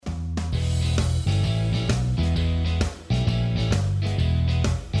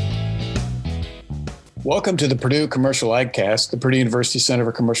Welcome to the Purdue Commercial AgCast, the Purdue University Center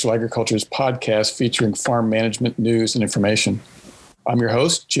for Commercial Agriculture's podcast featuring farm management news and information. I'm your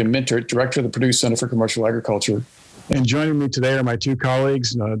host, Jim Mintert, Director of the Purdue Center for Commercial Agriculture. And joining me today are my two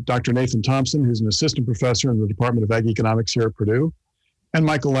colleagues, Dr. Nathan Thompson, who's an assistant professor in the Department of Ag Economics here at Purdue, and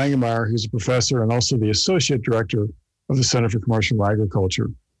Michael Langemeier, who's a professor and also the associate director of the Center for Commercial Agriculture.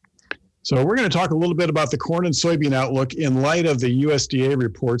 So we're going to talk a little bit about the corn and soybean outlook in light of the USDA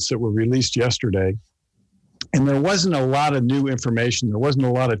reports that were released yesterday. And there wasn't a lot of new information. There wasn't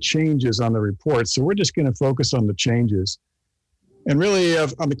a lot of changes on the reports. So we're just going to focus on the changes. And really,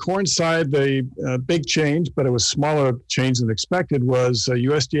 on the corn side, the big change, but it was smaller change than expected, was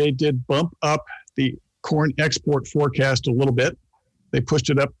USDA did bump up the corn export forecast a little bit. They pushed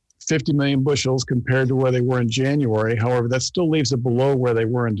it up 50 million bushels compared to where they were in January. However, that still leaves it below where they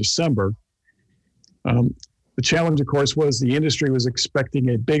were in December. The challenge, of course, was the industry was expecting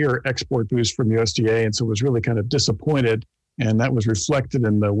a bigger export boost from USDA, and so was really kind of disappointed. And that was reflected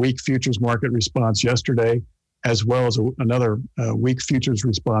in the weak futures market response yesterday, as well as another weak futures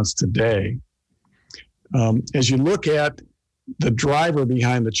response today. As you look at the driver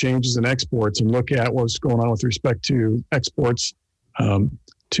behind the changes in exports and look at what's going on with respect to exports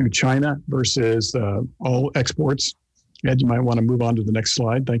to China versus all exports, Ed, you might want to move on to the next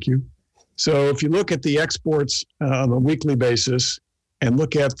slide. Thank you. So if you look at the exports on a weekly basis and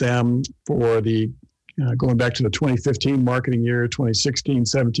look at them for the going back to the 2015 marketing year, 2016,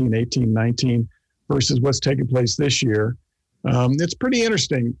 17, 18, 19, versus what's taking place this year, it's pretty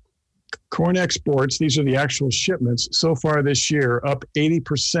interesting. Corn exports, these are the actual shipments so far this year, up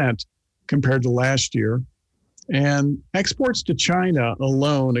 80% compared to last year. And exports to China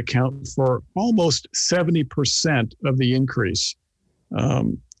alone account for almost 70% of the increase.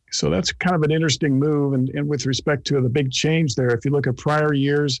 So that's kind of an interesting move. And with respect to the big change there, if you look at prior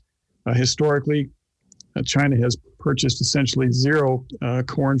years, historically, China has purchased essentially zero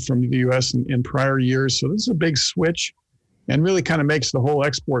corn from the U.S. in prior years. So this is a big switch and really kind of makes the whole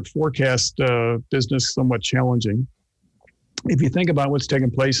export forecast business somewhat challenging. If you think about what's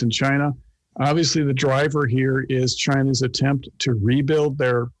taking place in China, obviously the driver here is China's attempt to rebuild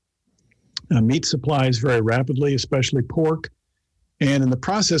their meat supplies very rapidly, especially pork. And in the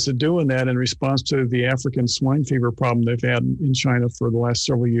process of doing that, in response to the African swine fever problem they've had in China for the last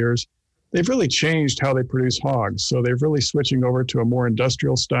several years, they've really changed how they produce hogs. So they're really switching over to a more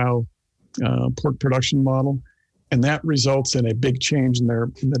industrial style pork production model. And that results in a big change in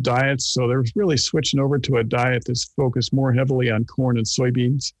the diets. So they're really switching over to a diet that's focused more heavily on corn and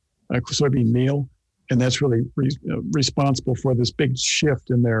soybeans, soybean meal. And that's really responsible for this big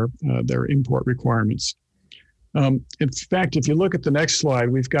shift in their import requirements. In fact, if you look at the next slide,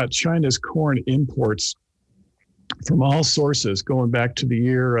 we've got China's corn imports from all sources going back to the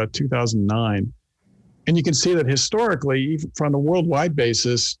year 2009. And you can see that historically, even from a worldwide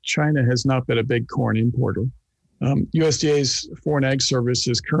basis, China has not been a big corn importer. USDA's Foreign Ag Service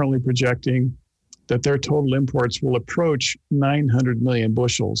is currently projecting that their total imports will approach 900 million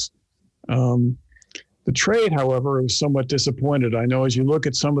bushels. The trade, however, is somewhat disappointed. I know as you look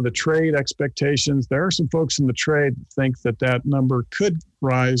at some of the trade expectations, there are some folks in the trade that think that number could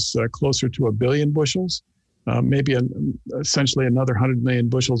rise closer to 1 billion bushels, maybe essentially another 100 million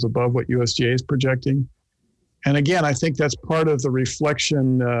bushels above what USDA is projecting. And again, I think that's part of the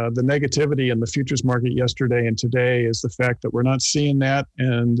reflection, the negativity in the futures market yesterday and today is the fact that we're not seeing that.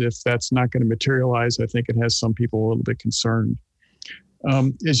 And if that's not going to materialize, I think it has some people a little bit concerned.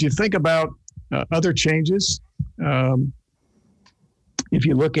 As you think about other changes, if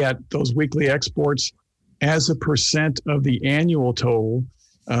you look at those weekly exports as a percent of the annual total,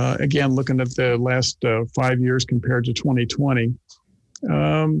 again, looking at the last 5 years compared to 2020,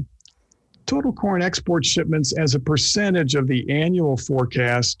 total corn export shipments as a percentage of the annual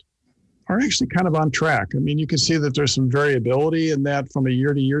forecast are actually kind of on track. I mean, you can see that there's some variability in that from a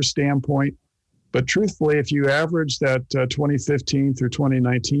year-to-year standpoint. But truthfully, if you average that 2015 through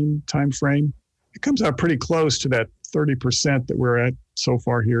 2019 timeframe, it comes out pretty close to that 30% that we're at so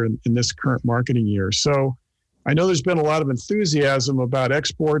far here in this current marketing year. So I know there's been a lot of enthusiasm about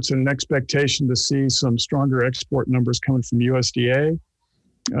exports and an expectation to see some stronger export numbers coming from USDA.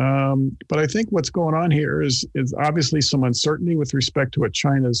 But I think what's going on here is obviously some uncertainty with respect to what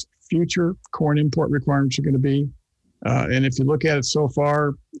China's future corn import requirements are going to be. And if you look at it so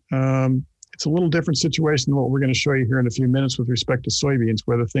far, it's a little different situation than what we're going to show you here in a few minutes with respect to soybeans,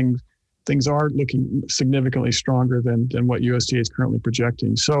 where the things are looking significantly stronger than what USDA is currently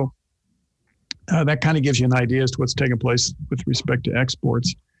projecting. So that kind of gives you an idea as to what's taking place with respect to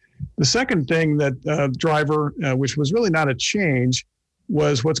exports. The second thing that driver, which was really not a change,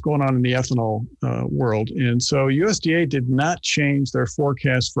 was what's going on in the ethanol world. And so USDA did not change their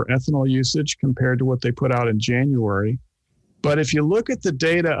forecast for ethanol usage compared to what they put out in January. But if you look at the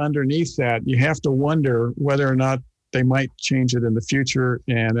data underneath that, you have to wonder whether or not they might change it in the future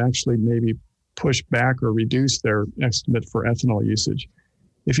and actually maybe push back or reduce their estimate for ethanol usage.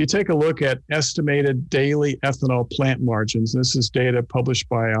 If you take a look at estimated daily ethanol plant margins, this is data published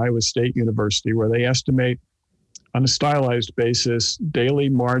by Iowa State University, where they estimate on a stylized basis daily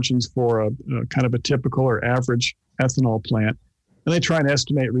margins for a kind of a typical or average ethanol plant, and they try and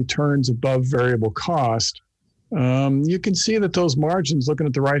estimate returns above variable cost. You can see that those margins, looking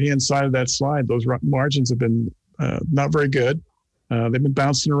at the right-hand side of that slide, those margins have been not very good. They've been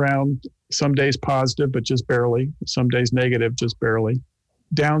bouncing around, some days positive, but just barely, some days negative, just barely,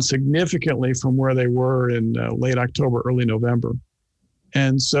 down significantly from where they were in late October, early November.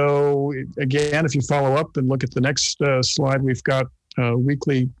 And so, again, if you follow up and look at the next slide, we've got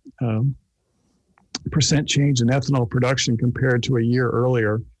weekly percent change in ethanol production compared to a year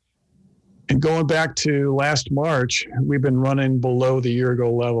earlier. And going back to last March, we've been running below the year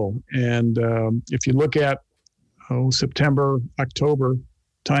ago level. And if you look at September, October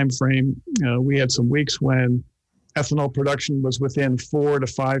timeframe, we had some weeks when ethanol production was within 4 to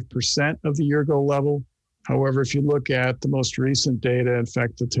 5% of the year ago level. However, if you look at the most recent data, in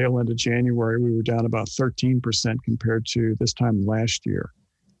fact, the tail end of January, we were down about 13% compared to this time last year.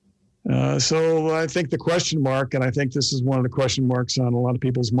 So I think the question mark, and I think this is one of the question marks on a lot of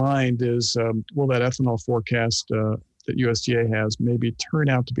people's mind, is will that ethanol forecast that USDA has maybe turn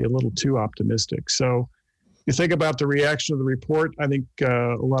out to be a little too optimistic? So you think about the reaction of the report, I think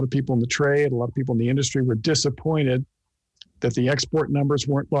a lot of people in the trade, a lot of people in the industry were disappointed that the export numbers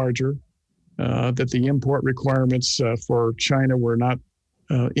weren't larger, that the import requirements for China were not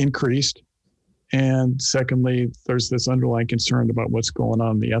increased. And secondly, there's this underlying concern about what's going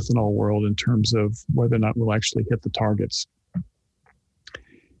on in the ethanol world in terms of whether or not we'll actually hit the targets.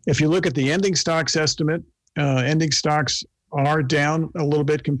 If you look at the ending stocks estimate, ending stocks are down a little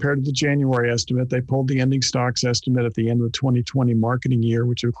bit compared to the January estimate. They pulled the ending stocks estimate at the end of the 2020 marketing year,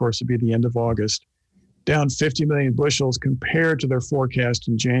 which of course would be the end of August, down 50 million bushels compared to their forecast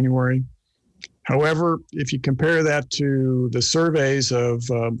in January. However, if you compare that to the surveys of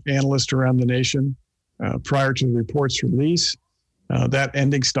analysts around the nation prior to the report's release, that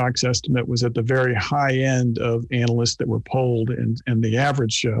ending stocks estimate was at the very high end of analysts that were polled, and the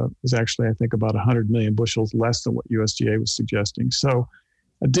average was actually, I think, about 100 million bushels less than what USDA was suggesting. So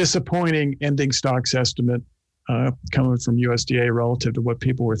a disappointing ending stocks estimate coming from USDA relative to what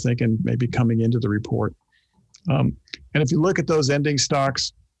people were thinking maybe coming into the report. And if you look at those ending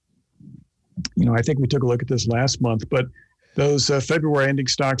stocks, I think we took a look at this last month, but those February ending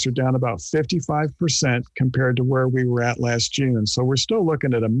stocks are down about 55% compared to where we were at last June. So we're still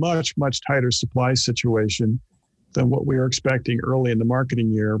looking at a much, much tighter supply situation than what we were expecting early in the marketing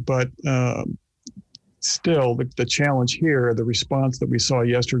year. But still, the challenge here, the response that we saw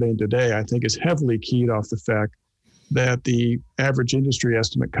yesterday and today, I think is heavily keyed off the fact that the average industry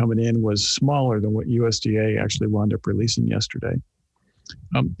estimate coming in was smaller than what USDA actually wound up releasing yesterday.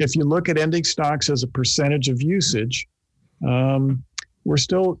 If you look at ending stocks as a percentage of usage, we're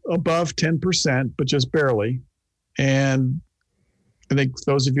still above 10%, but just barely. And I think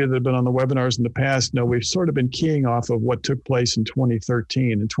those of you that have been on the webinars in the past know we've sort of been keying off of what took place in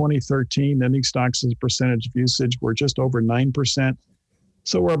 2013. In 2013, ending stocks as a percentage of usage were just over 9%.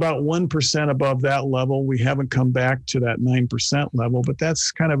 So we're about 1% above that level. We haven't come back to that 9% level, but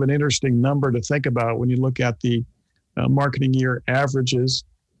that's kind of an interesting number to think about when you look at the marketing year averages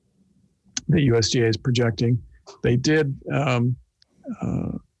that USDA is projecting. They did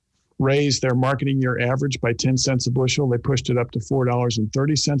raise their marketing year average by 10 cents a bushel. They pushed it up to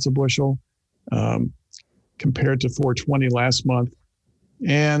 $4.30 a bushel compared to $4.20 last month.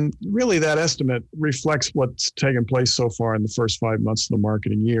 And really that estimate reflects what's taken place so far in the first 5 months of the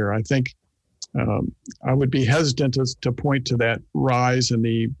marketing year. I think I would be hesitant to point to that rise in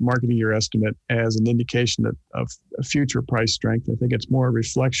the marketing year estimate as an indication of future price strength. I think it's more a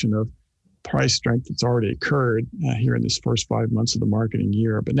reflection of price strength that's already occurred here in this first 5 months of the marketing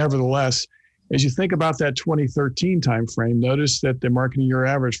year. But nevertheless, as you think about that 2013 timeframe, notice that the marketing year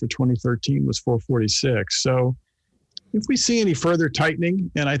average for 2013 was 446. So if we see any further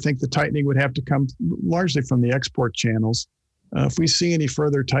tightening, and I think the tightening would have to come largely from the export channels, if we see any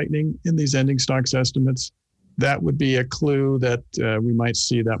further tightening in these ending stocks estimates, that would be a clue that we might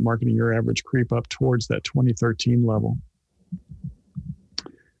see that marketing year average creep up towards that 2013 level.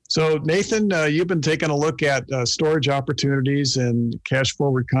 So Nathan, you've been taking a look at storage opportunities and cash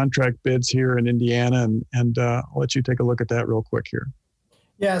forward contract bids here in Indiana, and I'll let you take a look at that real quick here.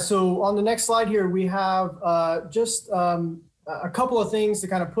 Yeah, so on the next slide here, we have just a couple of things to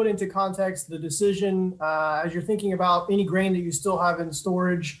kind of put into context the decision as you're thinking about any grain that you still have in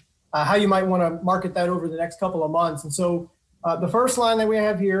storage, how you might want to market that over the next couple of months. And so the first line that we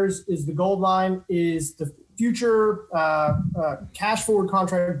have here is the gold line, is the future cash forward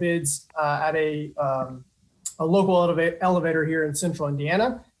contract bids at a local elevator here in central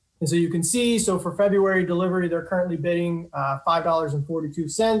Indiana. And so you can see, so for February delivery, they're currently bidding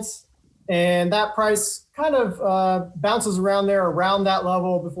 $5.42. And that price kind of bounces around there, around that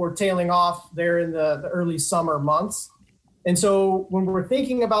level before tailing off there in the early summer months. And so when we're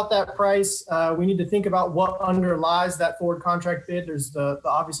thinking about that price, we need to think about what underlies that forward contract bid. There's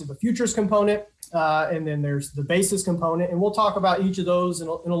obviously the futures component, and then there's the basis component. And we'll talk about each of those in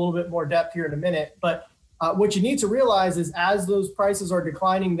a little bit more depth here in a minute. But what you need to realize is as those prices are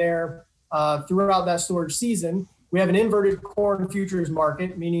declining there throughout that storage season, we have an inverted corn futures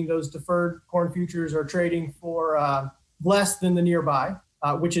market, meaning those deferred corn futures are trading for less than the nearby,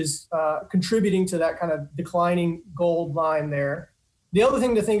 which is contributing to that kind of declining gold line there. The other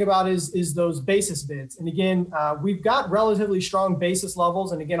thing to think about is those basis bids. And again, we've got relatively strong basis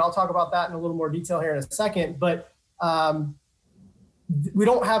levels. And again, I'll talk about that in a little more detail here in a second. But we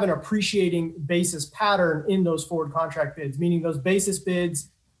don't have an appreciating basis pattern in those forward contract bids, meaning those basis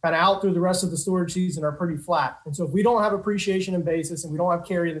bids kind of out through the rest of the storage season are pretty flat. And so if we don't have appreciation in basis and we don't have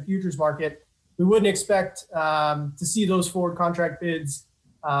carry in the futures market, we wouldn't expect to see those forward contract bids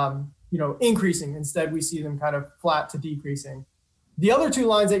increasing. Instead, we see them kind of flat to decreasing. The other two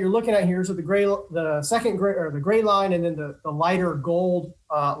lines that you're looking at here, so the gray line and then the lighter gold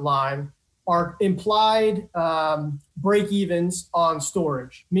line, are implied break evens on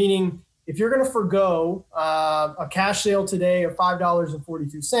storage, meaning if you're going to forgo a cash sale today of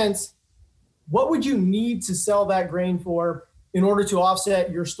 $5.42, what would you need to sell that grain for in order to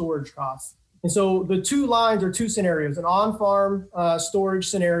offset your storage costs? And so the two lines are two scenarios: an on-farm storage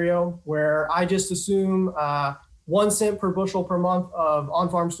scenario where I just assume 1 cent per bushel per month of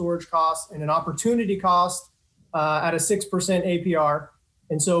on-farm storage costs and an opportunity cost at a 6% APR.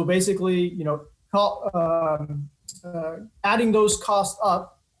 And so basically, adding those costs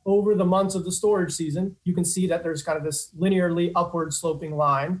up over the months of the storage season, you can see that there's kind of this linearly upward sloping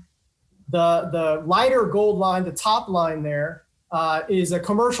line. The lighter gold line, the top line there, is a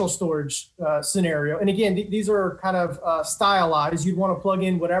commercial storage scenario. And again, these are kind of stylized. You'd want to plug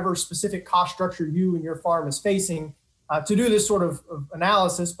in whatever specific cost structure you and your farm is facing to do this sort of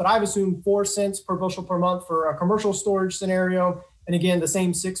analysis. But I've assumed 4 cents per bushel per month for a commercial storage scenario. And again, the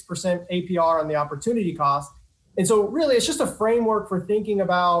same 6% APR on the opportunity cost. And so really, it's just a framework for thinking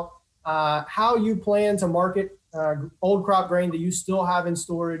about how you plan to market old crop grain that you still have in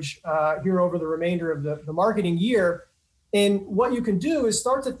storage here over the remainder of the marketing year. And what you can do is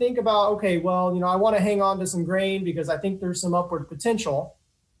start to think about, okay, well, I want to hang on to some grain because I think there's some upward potential.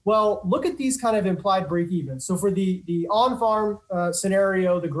 Well, look at these kind of implied break evens. So for the on-farm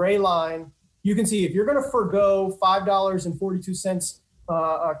scenario, the gray line, you can see if you're going to forgo $5.42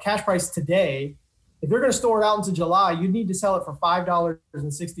 cash price today, if they're going to store it out into July, you need to sell it for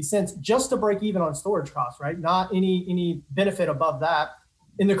 $5.60 just to break even on storage costs, right? Not any benefit above that.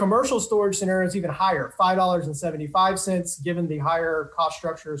 In the commercial storage scenario, it's even higher, $5.75, given the higher cost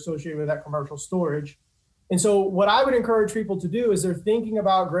structure associated with that commercial storage. And so what I would encourage people to do is they're thinking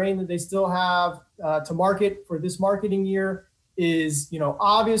about grain that they still have to market for this marketing year is,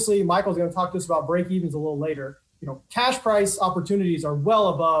 obviously Michael's going to talk to us about break evens a little later. Cash price opportunities are well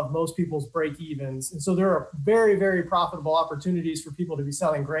above most people's break evens. And so there are very, very profitable opportunities for people to be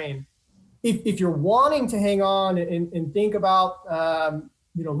selling grain. If you're wanting to hang on and think about,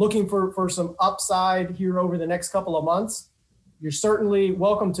 looking for some upside here over the next couple of months, you're certainly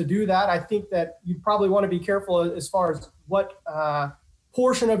welcome to do that. I think that you probably want to be careful as far as what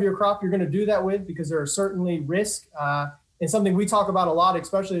portion of your crop you're going to do that with, because there are certainly risks. And something we talk about a lot,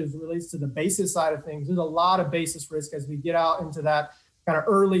 especially as it relates to the basis side of things, there's a lot of basis risk as we get out into that kind of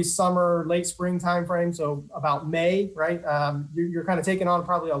early summer, late spring timeframe. So about May, right? You're kind of taking on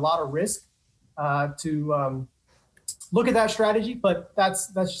probably a lot of risk to look at that strategy. But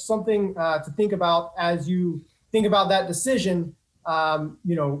that's something to think about as you think about that decision,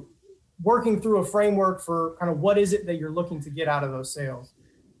 working through a framework for kind of what is it that you're looking to get out of those sales.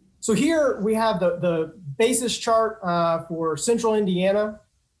 So here we have the basis chart for central Indiana.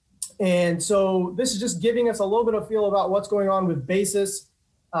 And so this is just giving us a little bit of feel about what's going on with basis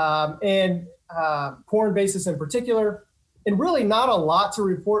and corn basis in particular. And really not a lot to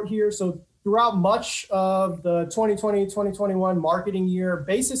report here. So throughout much of the 2020-2021 marketing year,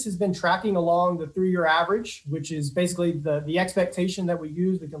 basis has been tracking along the 3-year average, which is basically the expectation that we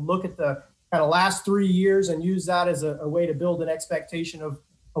use. We can look at the kind of last 3 years and use that as a way to build an expectation of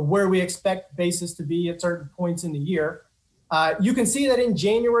where we expect basis to be at certain points in the year. You can see that in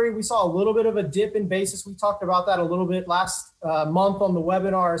January, we saw a little bit of a dip in basis. We talked about that a little bit last month on the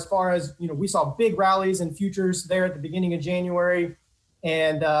webinar, as far as, we saw big rallies in futures there at the beginning of January.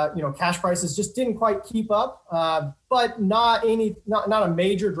 And, cash prices just didn't quite keep up, but not a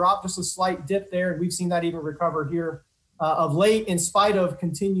major drop, just a slight dip there. And we've seen that even recover here of late, in spite of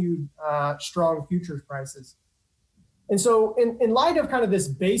continued strong futures prices. And so in light of kind of this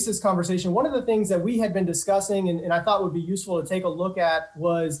basis conversation, one of the things that we had been discussing and I thought would be useful to take a look at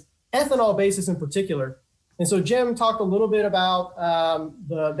was ethanol basis in particular. And so Jim talked a little bit about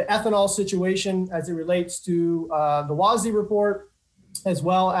the ethanol situation as it relates to the WASDE report, as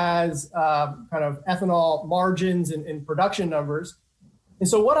well as kind of ethanol margins and production numbers. And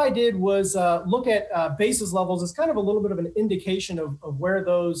so what I did was look at basis levels as kind of a little bit of an indication of where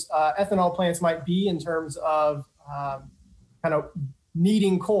those ethanol plants might be in terms of kind of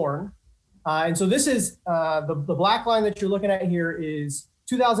needing corn. And so this is the black line that you're looking at here is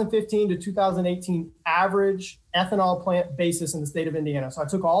 2015 to 2018 average ethanol plant basis in the state of Indiana. So I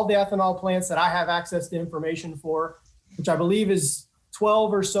took all the ethanol plants that I have access to information for, which I believe is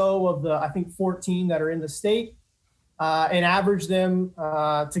 12 or so of the, I think 14 that are in the state, and averaged them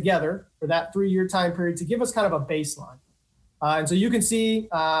together for that 3-year time period to give us kind of a baseline. And so you can see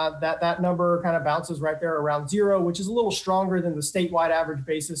that number kind of bounces right there around 0, which is a little stronger than the statewide average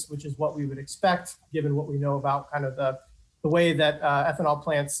basis, which is what we would expect given what we know about kind of the way that ethanol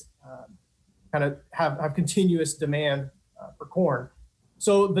plants kind of have continuous demand for corn.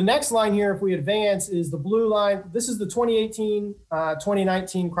 So the next line here, if we advance, is the blue line. This is the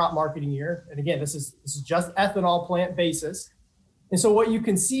 2018-2019 crop marketing year. And again, this is just ethanol plant basis. And so what you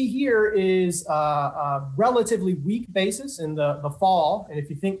can see here is a relatively weak basis in the fall. And if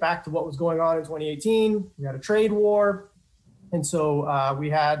you think back to what was going on in 2018, we had a trade war. And so we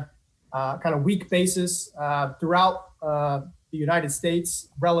had kind of weak basis throughout the United States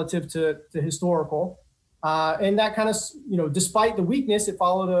relative to historical. And that kind of, despite the weakness, it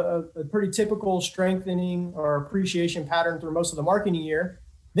followed a pretty typical strengthening or appreciation pattern through most of the marketing year.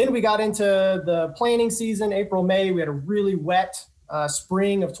 Then we got into the planting season, April, May. We had a really wet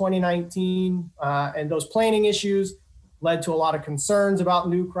spring of 2019, and those planting issues led to a lot of concerns about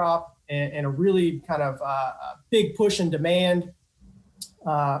new crop and a really kind of big push in demand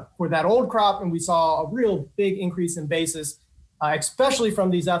for that old crop. And we saw a real big increase in basis, especially from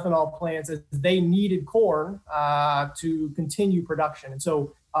these ethanol plants, as they needed corn to continue production. And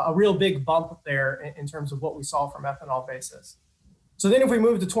so a real big bump there in terms of what we saw from ethanol basis. So then if we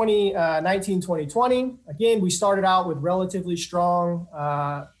move to 2019, 2020, again, we started out with relatively strong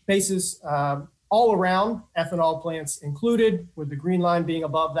basis all around, ethanol plants included, with the green line being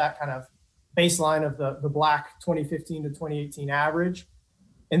above that kind of baseline of the black 2015 to 2018 average.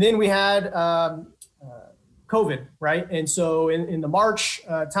 And then we had COVID, right? And so in the March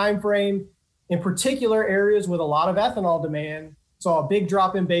timeframe, in particular areas with a lot of ethanol demand, saw a big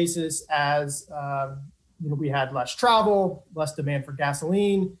drop in basis as we had less travel, less demand for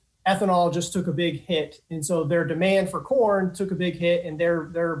gasoline. Ethanol just took a big hit. And so their demand for corn took a big hit, and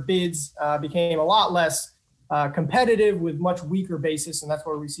their bids became a lot less competitive with much weaker basis. And that's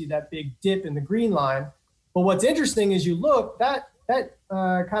where we see that big dip in the green line. But what's interesting is you look, that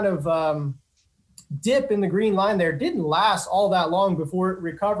kind of dip in the green line there didn't last all that long before it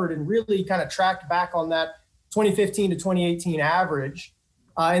recovered and really kind of tracked back on that 2015 to 2018 average.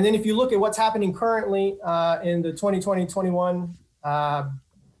 And then if you look at what's happening currently in the 2020-21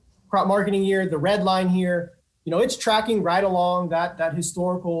 crop marketing year, the red line here, it's tracking right along that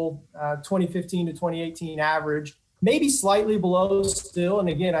historical 2015 to 2018 average, maybe slightly below still. And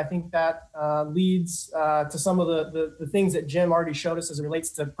again, I think that leads to some of the things that Jim already showed us as it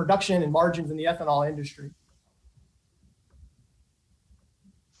relates to production and margins in the ethanol industry.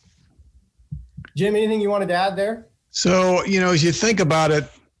 Jim, anything you wanted to add there? So, as you think about it,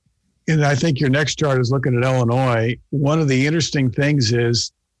 and I think your next chart is looking at Illinois, one of the interesting things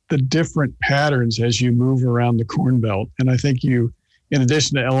is the different patterns as you move around the Corn Belt. And I think you, in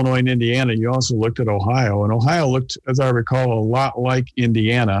addition to Illinois and Indiana, you also looked at Ohio. And Ohio looked, as I recall, a lot like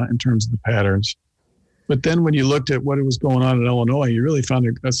Indiana in terms of the patterns. But then when you looked at what was going on in Illinois, you really found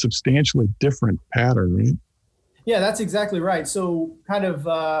a substantially different pattern, right? Yeah, that's exactly right. So kind of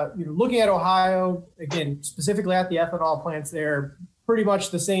looking at Ohio, again, specifically at the ethanol plants there, pretty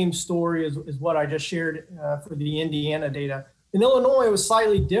much the same story as what I just shared for the Indiana data. In Illinois, it was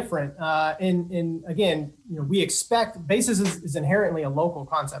slightly different. And again, we expect basis is inherently a local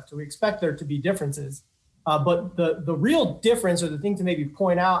concept, so we expect there to be differences. But the real difference, or the thing to maybe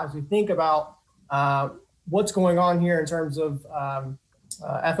point out as we think about what's going on here in terms of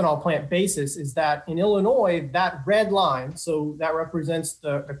ethanol plant basis, is that in Illinois, that red line, so that represents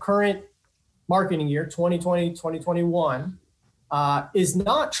the current marketing year, 2020, 2021, is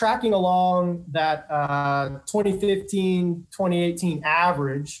not tracking along that 2015, 2018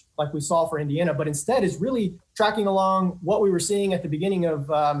 average like we saw for Indiana, but instead is really tracking along what we were seeing at the beginning of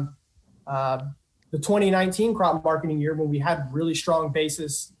the 2019 crop marketing year, when we had really strong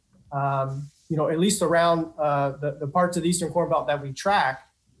basis, at least around the parts of the Eastern Corn Belt that we track.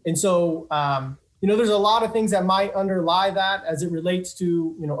 And so, there's a lot of things that might underlie that as it relates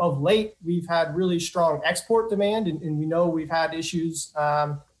to, of late, we've had really strong export demand, and we know we've had issues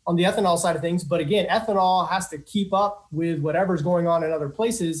on the ethanol side of things. But again, ethanol has to keep up with whatever's going on in other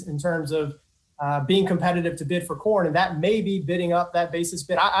places in terms of being competitive to bid for corn. And that may be bidding up that basis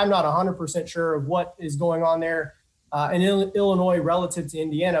bid. I'm not 100% sure of what is going on there in Illinois relative to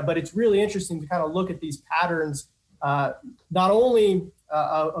Indiana, but it's really interesting to kind of look at these patterns, not only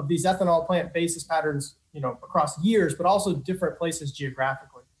of these ethanol plant basis patterns, across years, but also different places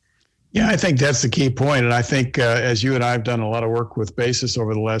geographically. Yeah, I think that's the key point. And I think as you and I have done a lot of work with basis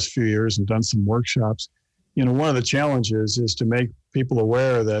over the last few years and done some workshops, one of the challenges is to make people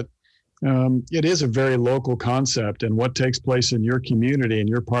aware that it is a very local concept, and what takes place in your community and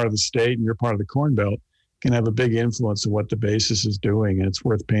your part of the state and your part of the Corn Belt can have a big influence on what the basis is doing, and it's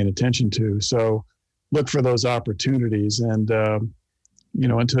worth paying attention to. So look for those opportunities. And,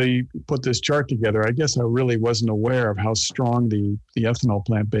 until you put this chart together, I guess I really wasn't aware of how strong the ethanol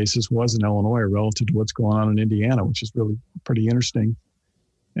plant basis was in Illinois relative to what's going on in Indiana, which is really pretty interesting.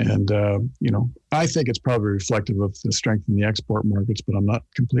 And, I think it's probably reflective of the strength in the export markets, but I'm not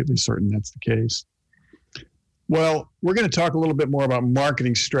completely certain that's the case. Well, we're going to talk a little bit more about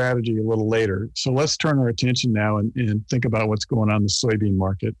marketing strategy a little later. So let's turn our attention now and think about what's going on in the soybean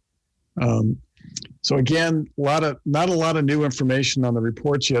market. So again, not a lot of new information on the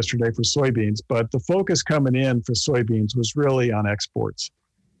reports yesterday for soybeans, but the focus coming in for soybeans was really on exports.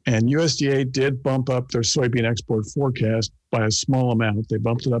 And USDA did bump up their soybean export forecast by a small amount. They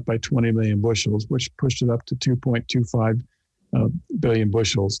bumped it up by 20 million bushels, which pushed it up to 2.25 billion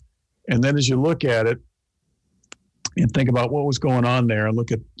bushels. And then as you look at it and think about what was going on there and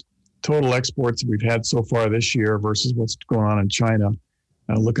look at total exports that we've had so far this year versus what's going on in China,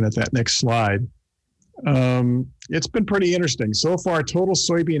 looking at that next slide, it's been pretty interesting. So far, total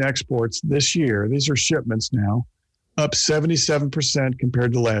soybean exports this year, these are shipments now, up 77%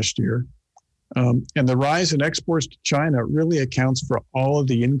 compared to last year. And the rise in exports to China really accounts for all of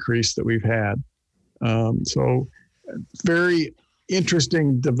the increase that we've had. So very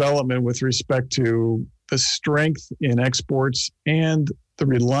interesting development with respect to the strength in exports and the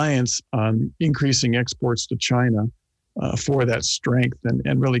reliance on increasing exports to China for that strength,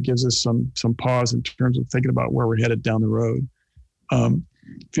 and really gives us some pause in terms of thinking about where we're headed down the road.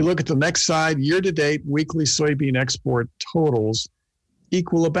 If you look at the next slide, year-to-date weekly soybean export totals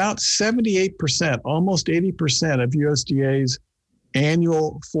equal about 78%, almost 80% of USDA's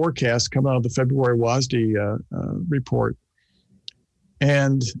annual forecast coming out of the February WASDE report.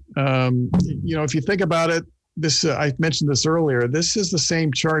 And, if you think about it, this I mentioned this earlier, this is the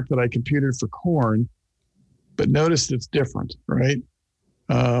same chart that I computed for corn, but notice it's different, right?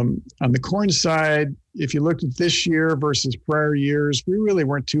 On the corn side, if you looked at this year versus prior years, we really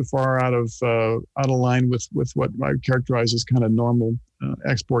weren't too far out of line with what I would characterize as kind of normal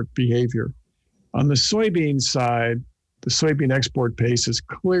export behavior. On the soybean side, the soybean export pace has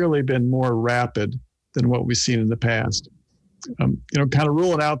clearly been more rapid than what we've seen in the past. Kind of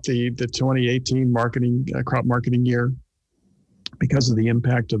ruling out the 2018 crop marketing year because of the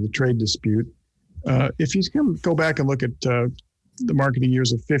impact of the trade dispute. If you can go back and look at the marketing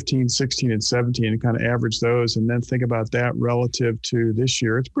years of 15, 16, and 17 and kind of average those and then think about that relative to this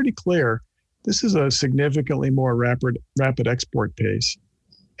year, it's pretty clear this is a significantly more rapid export pace,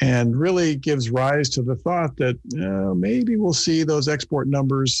 and really gives rise to the thought that maybe we'll see those export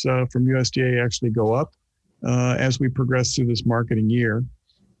numbers from USDA actually go up as we progress through this marketing year.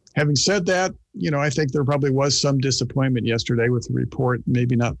 Having said that, I think there probably was some disappointment yesterday with the report,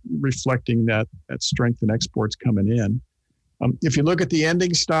 maybe not reflecting that strength in exports coming in. If you look at the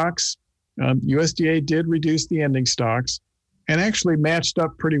ending stocks, USDA did reduce the ending stocks and actually matched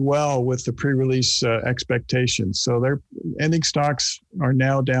up pretty well with the pre-release expectations. So their ending stocks are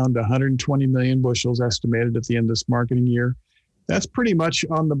now down to 120 million bushels estimated at the end of this marketing year. that's pretty much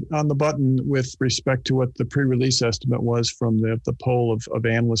on the button with respect to what the pre-release estimate was from the poll of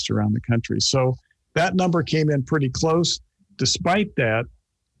analysts around the country. So that number came in pretty close. Despite that,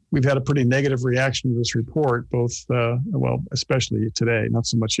 we've had a pretty negative reaction to this report, both, especially today, not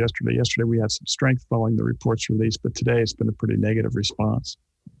so much yesterday. Yesterday, we had some strength following the report's release, but today it's been a pretty negative response.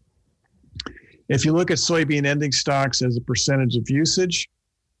 If you look at soybean ending stocks as a percentage of usage,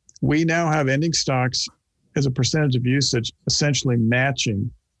 we now have ending stocks as a percentage of usage essentially matching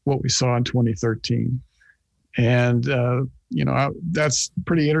what we saw in 2013. And, that's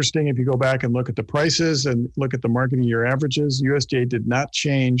pretty interesting. If you go back and look at the prices and look at the marketing year averages, USDA did not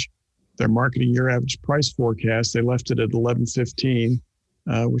change their marketing year average price forecast. They left it at 11.15,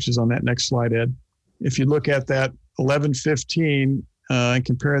 which is on that next slide, Ed. If you look at that 11.15 and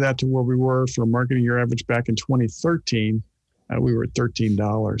compare that to where we were for marketing year average back in 2013, we were at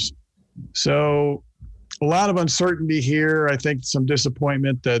 $13. So a lot of uncertainty here. I think some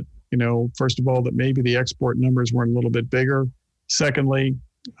disappointment that, first of all, that maybe the export numbers weren't a little bit bigger. Secondly,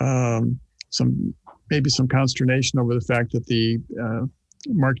 some consternation over the fact that the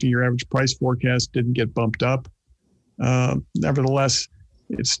marketing year average price forecast didn't get bumped up. Nevertheless,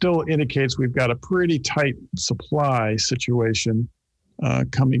 it still indicates we've got a pretty tight supply situation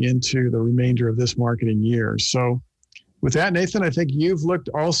coming into the remainder of this marketing year. So with that, Nathan, I think you've looked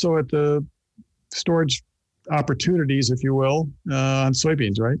also at the storage opportunities, if you will, on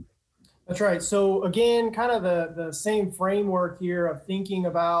soybeans, right? That's right. So again, kind of the same framework here of thinking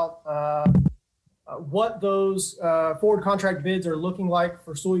about what those forward contract bids are looking like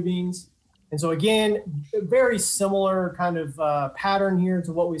for soybeans. And so again, very similar kind of pattern here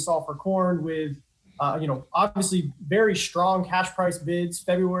to what we saw for corn with, obviously very strong cash price bids.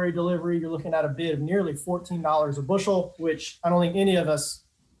 February delivery, you're looking at a bid of nearly $14 a bushel, which I don't think any of us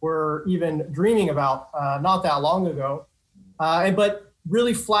were even dreaming about not that long ago. But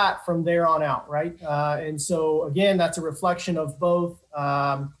really flat from there on out, right? And so again, that's a reflection of both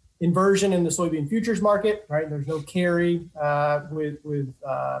inversion in the soybean futures market, right? There's no carry with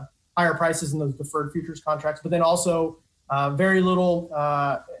higher prices in those deferred futures contracts, but then also very little,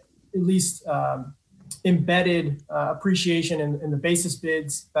 at least embedded appreciation in the basis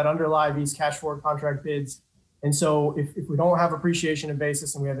bids that underlie these cash forward contract bids. And so if we don't have appreciation in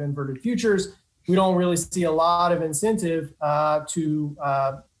basis and we have inverted futures, we don't really see a lot of incentive to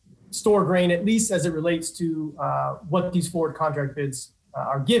store grain, at least as it relates to what these forward contract bids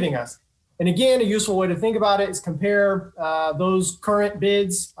are giving us. And again, a useful way to think about it is compare those current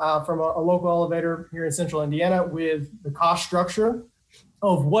bids from a local elevator here in central Indiana with the cost structure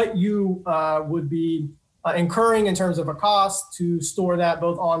of what you would be incurring in terms of a cost to store that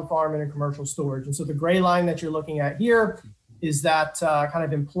both on farm and in commercial storage. And so the gray line that you're looking at here is that kind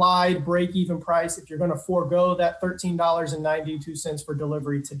of implied break-even price. If you're going to forego that $13.92 for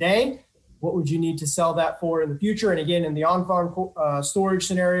delivery today, what would you need to sell that for in the future? And again, in the on-farm storage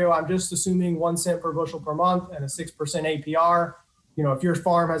scenario, I'm just assuming 1 cent per bushel per month and a 6% APR. If your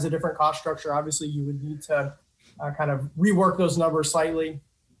farm has a different cost structure, obviously you would need to kind of rework those numbers slightly.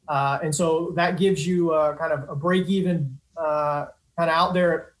 And so that gives you kind of a break-even kind of out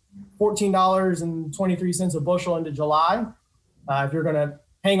there at $14.23 a bushel into July. If you're going to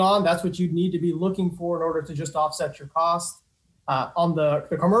hang on, that's what you'd need to be looking for in order to just offset your cost. On the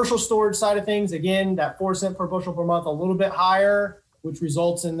commercial storage side of things, again, that 4 cent per bushel per month, a little bit higher, which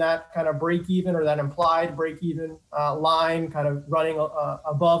results in that kind of break even or that implied break even line kind of running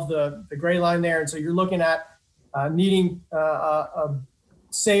above the gray line there. And so you're looking at needing a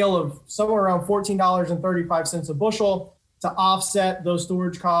sale of somewhere around $14.35 a bushel to offset those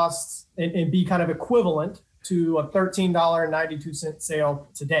storage costs and be kind of equivalent to a $13.92 sale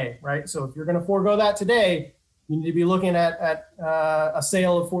today, right? So if you're going to forego that today, you need to be looking at a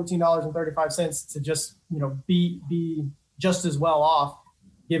sale of $14.35 to just be just as well off,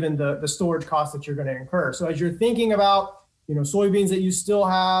 given the storage costs that you're going to incur. So as you're thinking about soybeans that you still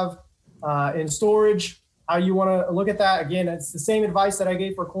have in storage, how you want to look at that, again, it's the same advice that I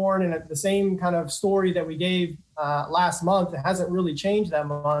gave for corn and the same kind of story that we gave last month. It hasn't really changed that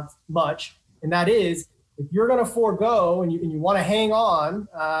much, and that is, if you're going to forego and you want to hang on,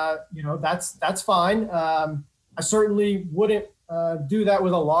 that's fine. I certainly wouldn't do that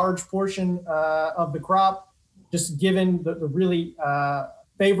with a large portion of the crop, just given the really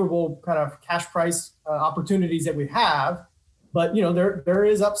favorable kind of cash price opportunities that we have. But there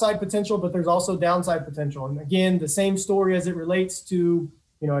is upside potential, but there's also downside potential. And again, the same story as it relates to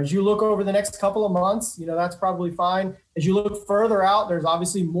as you look over the next couple of months, that's probably fine. As you look further out, there's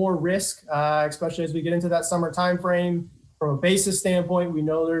obviously more risk, especially as we get into that summer timeframe. From a basis standpoint, we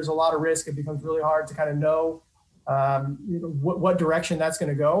know there's a lot of risk. It becomes really hard to kind of know what direction that's going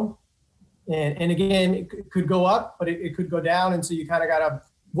to go. And again, it could go up, but it could go down. And so you kind of got to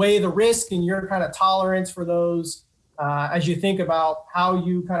weigh the risk and your kind of tolerance for those as you think about how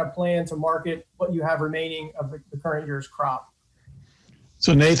you kind of plan to market what you have remaining of the current year's crop.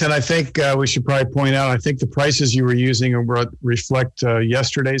 So Nathan, I think we should probably point out, I think the prices you were using reflect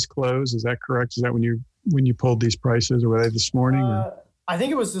yesterday's close. Is that correct? Is that when you pulled these prices, or were they this morning? I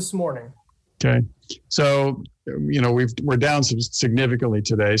think it was this morning. Okay. So, we're down significantly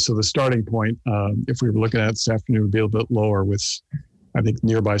today. So the starting point, if we were looking at it this afternoon, would be a little bit lower, with, I think,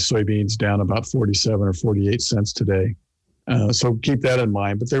 nearby soybeans down about 47 or 48 cents today. So keep that in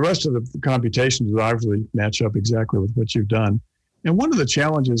mind. But the rest of the computations would obviously match up exactly with what you've done. And one of the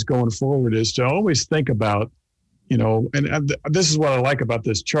challenges going forward is to always think about, and this is what I like about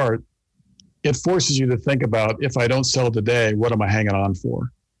this chart. It forces you to think about, if I don't sell today, what am I hanging on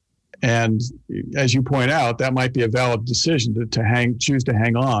for? And as you point out, that might be a valid decision to choose to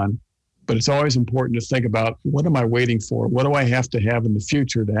hang on. But it's always important to think about, what am I waiting for? What do I have to have in the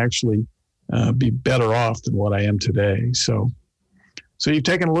future to actually be better off than what I am today? So you've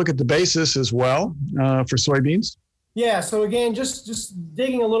taken a look at the basis as well for soybeans? Yeah. So again, just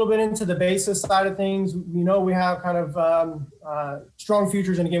digging a little bit into the basis side of things, we have kind of strong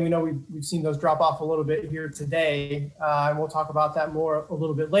futures. And again, we know we've seen those drop off a little bit here today. And we'll talk about that more a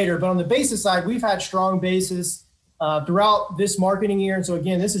little bit later. But on the basis side, we've had strong basis throughout this marketing year. And so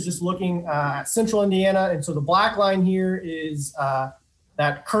again, this is just looking at central Indiana. And so the black line here is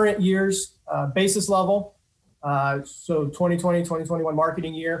that current year's basis level. So 2020, 2021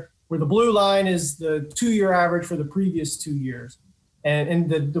 marketing year, where the blue line is the 2-year average for the previous 2 years. And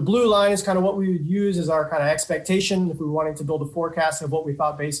the blue line is kind of what we would use as our kind of expectation if we were wanting to build a forecast of what we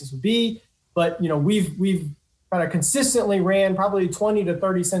thought basis would be. But, we've kind of consistently ran probably 20 to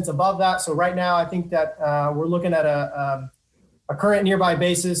 30 cents above that. So right now, I think that we're looking at a current nearby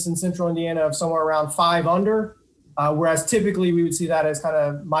basis in central Indiana of somewhere around 5 under, whereas typically we would see that as kind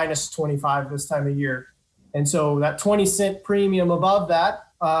of minus 25 this time of year. And so that 20 cent premium above that,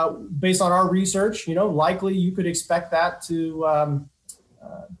 based on our research, likely you could expect that to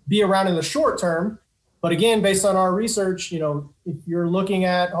be around in the short term. But again, based on our research, if you're looking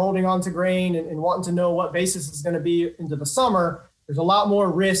at holding on to grain and wanting to know what basis is going to be into the summer, there's a lot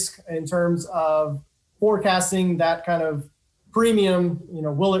more risk in terms of forecasting that kind of premium.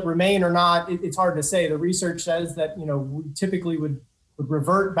 Will it remain or not? It's hard to say. The research says that, we typically would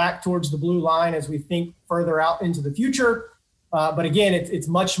revert back towards the blue line as we think further out into the future. But again, it's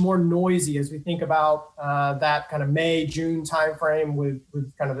much more noisy as we think about that kind of May, June timeframe with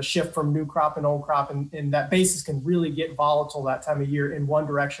kind of the shift from new crop and old crop. And that basis can really get volatile that time of year in one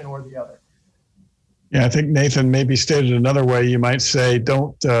direction or the other. Yeah, I think Nathan, maybe stated another way, you might say,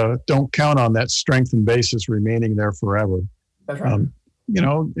 don't count on that strength and basis remaining there forever. That's right.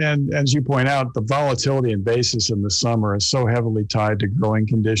 And as you point out, the volatility in basis in the summer is so heavily tied to growing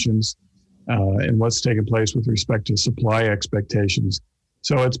conditions. And what's taking place with respect to supply expectations.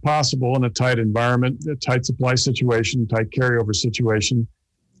 So it's possible in a tight environment, a tight supply situation, tight carryover situation,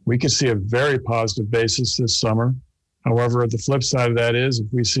 we could see a very positive basis this summer. However, the flip side of that is, if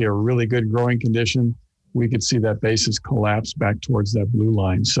we see a really good growing condition, we could see that basis collapse back towards that blue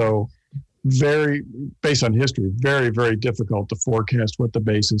line. So based on history, very, very difficult to forecast what the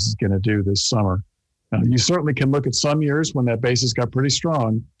basis is going to do this summer. You certainly can look at some years when that basis got pretty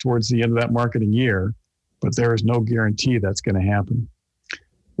strong towards the end of that marketing year, but there is no guarantee that's going to happen.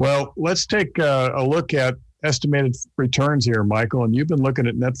 Well, let's take a look at estimated returns here, Michael, and you've been looking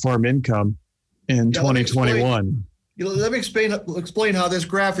at net farm income in 2021. Let me explain how this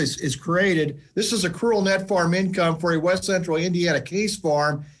graph is created. This is accrual net farm income for a West Central Indiana case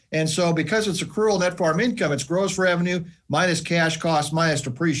farm. And so because it's accrual net farm income, it's gross revenue minus cash costs minus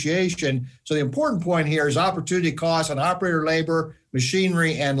depreciation. So the important point here is opportunity costs on operator labor,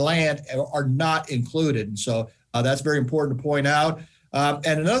 machinery, and land are not included. And so that's very important to point out.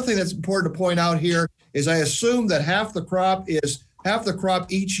 And another thing that's important to point out here is I assume that half the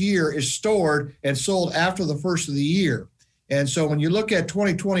crop each year is stored and sold after the first of the year. And so when you look at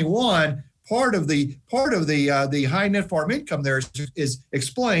 2021, part of the high net farm income there is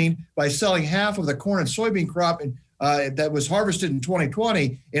explained by selling half of the corn and soybean crop that was harvested in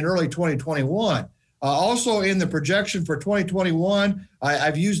 2020 in early 2021. Also in the projection for 2021,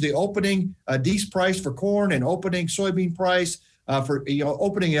 I've used the opening DEES price for corn and opening soybean price for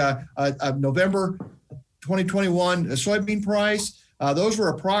opening November 2021 soybean price. Those were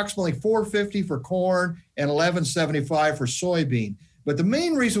approximately $4.50 for corn and $11.75 for soybean. But the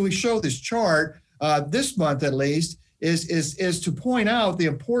main reason we show this chart this month, at least, is to point out the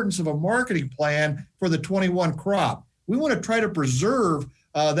importance of a marketing plan for the 21 crop. We want to try to preserve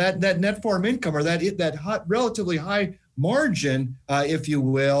that net farm income, or that relatively high margin, if you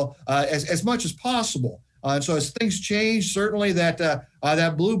will, as much as possible. So as things change, certainly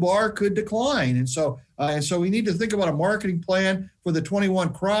that blue bar could decline. And so we need to think about a marketing plan for the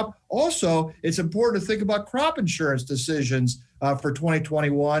 21 crop. Also, it's important to think about crop insurance decisions for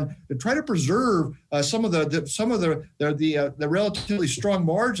 2021 to try to preserve some of the relatively strong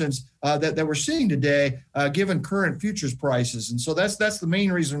margins that we're seeing today, given current futures prices. And so that's the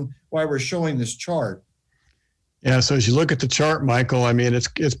main reason why we're showing this chart. Yeah, so as you look at the chart, Michael, I mean,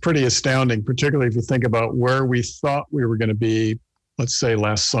 it's pretty astounding, particularly if you think about where we thought we were going to be, let's say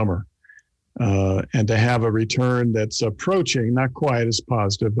last summer, and to have a return that's approaching, not quite as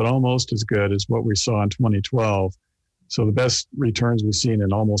positive, but almost as good as what we saw in 2012. So the best returns we've seen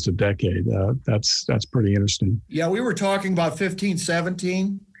in almost a decade. That's pretty interesting. Yeah, we were talking about 15,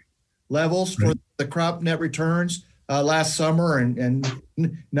 17 levels for the crop net returns last summer, and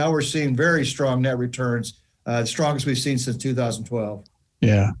now we're seeing very strong net returns. The strongest we've seen since 2012.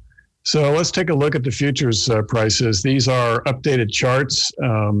 Yeah. So let's take a look at the futures prices. These are updated charts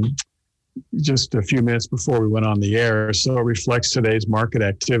just a few minutes before we went on the air. So it reflects today's market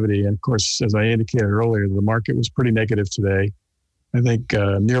activity. And of course, as I indicated earlier, the market was pretty negative today. I think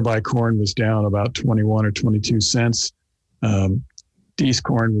nearby corn was down about 21 or 22 cents. Dees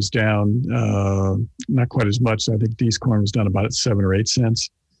corn was down not quite as much. I think Dees corn was down about 7 or 8 cents.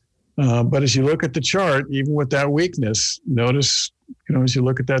 But as you look at the chart, even with that weakness, notice, as you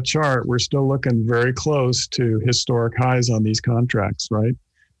look at that chart, we're still looking very close to historic highs on these contracts, right?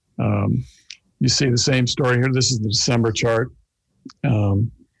 You see the same story here. This is the December chart.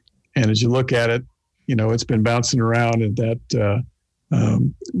 And as you look at it, it's been bouncing around at that,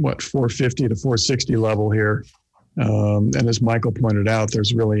 450 to 460 level here. And as Michael pointed out,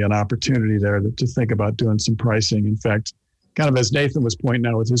 there's really an opportunity there to think about doing some pricing. In fact, kind of as Nathan was pointing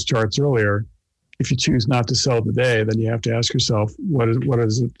out with his charts earlier, if you choose not to sell today, then you have to ask yourself, what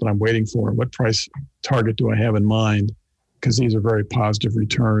is it that I'm waiting for? What price target do I have in mind? Because these are very positive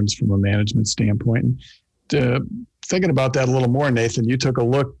returns from a management standpoint. And thinking about that a little more, Nathan, you took a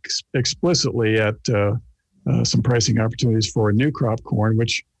look explicitly at some pricing opportunities for new crop corn,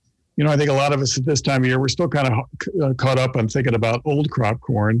 which, I think a lot of us at this time of year, we're still kind of caught up on thinking about old crop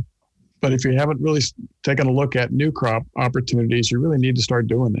corn. But if you haven't really taken a look at new crop opportunities, you really need to start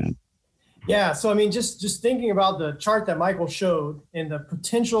doing that. Yeah. So, I mean, just thinking about the chart that Michael showed and the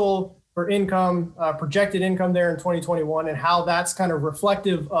potential for income, projected income there in 2021, and how that's kind of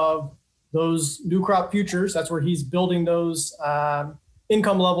reflective of those new crop futures. That's where he's building those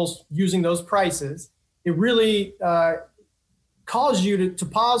income levels using those prices. It really caused you to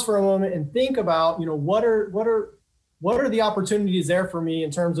pause for a moment and think about, what are the opportunities there for me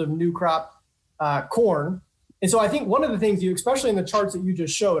in terms of new crop corn? And so I think one of the things especially in the charts that you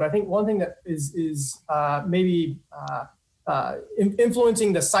just showed, I think one thing that is maybe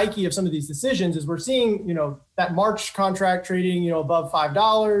influencing the psyche of some of these decisions is we're seeing, that March contract trading, above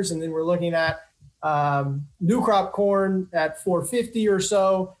 $5, and then we're looking at new crop corn at $4.50 or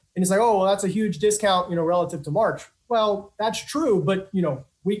so, and it's like, oh, well, that's a huge discount, relative to March. Well, that's true, but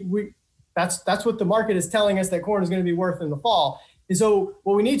that's what the market is telling us that corn is going to be worth in the fall. And so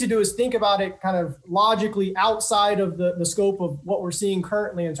what we need to do is think about it kind of logically outside of the scope of what we're seeing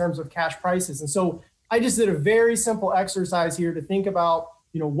currently in terms of cash prices. And so I just did a very simple exercise here to think about,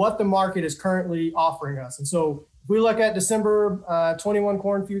 what the market is currently offering us. And so if we look at December 21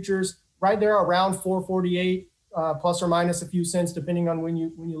 corn futures, right there around 448, plus or minus a few cents, depending on when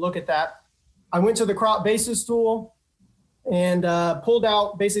you look at that. I went to the crop basis tool and pulled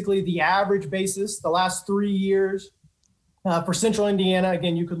out basically the average basis the last 3 years for Central Indiana.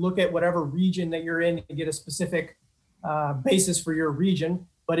 Again, you could look at whatever region that you're in and get a specific basis for your region.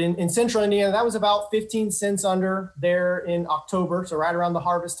 But in Central Indiana, that was about 15 cents under there in October, so right around the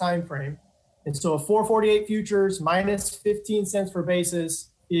harvest time frame. And so a 448 futures minus 15 cents for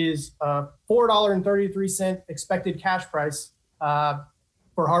basis is $4.33 expected cash price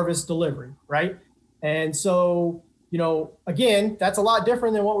for harvest delivery, right? And so, again, that's a lot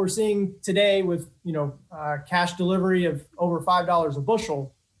different than what we're seeing today with, cash delivery of over $5 a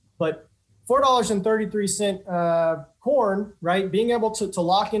bushel. But $4.33 corn, right? Being able to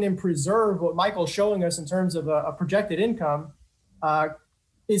lock in and preserve what Michael's showing us in terms of a projected income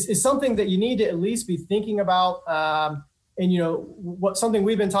is something that you need to at least be thinking about. And something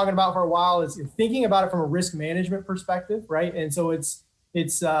we've been talking about for a while is thinking about it from a risk management perspective, right? And so it's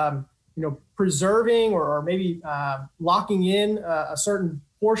preserving or maybe locking in a certain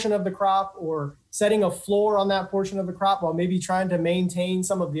portion of the crop, or setting a floor on that portion of the crop while maybe trying to maintain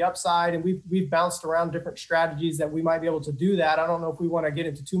some of the upside. And we've bounced around different strategies that we might be able to do that. I don't know if we want to get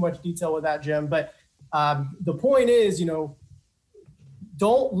into too much detail with that, Jim, but the point is,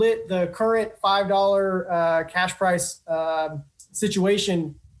 don't let the current $5 cash price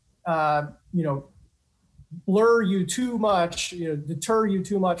situation, blur you too much, deter you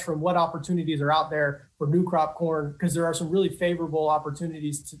too much from what opportunities are out there for new crop corn, because there are some really favorable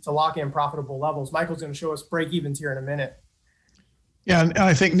opportunities to lock in profitable levels. Michael's going to show us break evens here in a minute. Yeah, and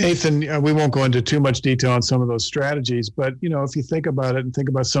I think, Nathan, we won't go into too much detail on some of those strategies, but if you think about it and think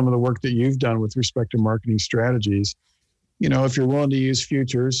about some of the work that you've done with respect to marketing strategies, if you're willing to use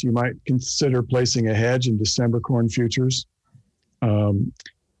futures, you might consider placing a hedge in December corn futures.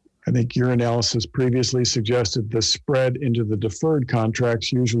 I think your analysis previously suggested the spread into the deferred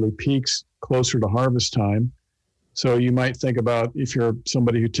contracts usually peaks closer to harvest time. So you might think about, if you're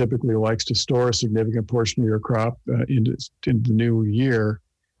somebody who typically likes to store a significant portion of your crop into the new year,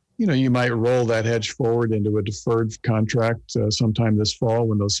 you might roll that hedge forward into a deferred contract sometime this fall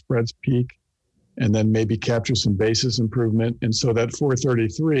when those spreads peak, and then maybe capture some basis improvement. And so that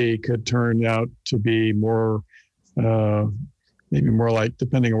 433 could turn out to be more, maybe more like,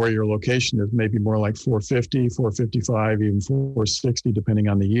 depending on where your location is, maybe more like 450, 455, even 460, depending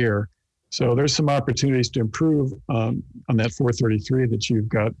on the year. So there's some opportunities to improve on that 433 that you've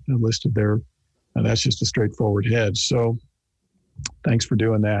got listed there. And that's just a straightforward hedge. So thanks for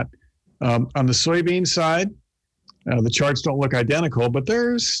doing that. On the soybean side, the charts don't look identical, but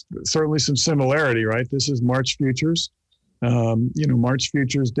there's certainly some similarity, right? This is March futures. March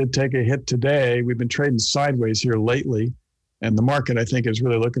futures did take a hit today. We've been trading sideways here lately. And the market, I think, is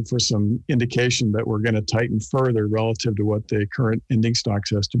really looking for some indication that we're going to tighten further relative to what the current ending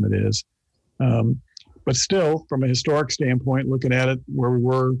stocks estimate is. But still, from a historic standpoint, looking at it where we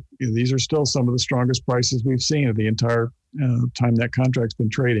were, these are still some of the strongest prices we've seen of the entire time that contract's been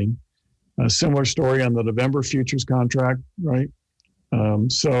trading. A similar story on the November futures contract, right?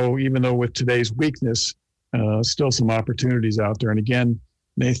 So even though with today's weakness, still some opportunities out there. And again,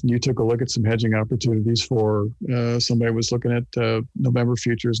 Nathan, you took a look at some hedging opportunities for somebody was looking at November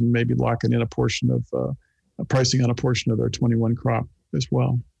futures and maybe locking in a portion of pricing on a portion of their 21 crop as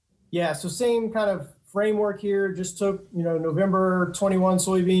well. Yeah, so same kind of framework here. Just took November 21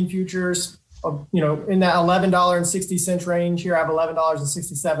 soybean futures, in that $11.60 range. Here I have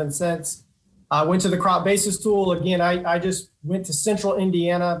 $11.67. Went to the crop basis tool. Again, I just went to central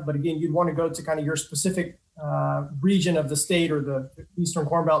Indiana, but again, you'd want to go to kind of your specific region of the state or the Eastern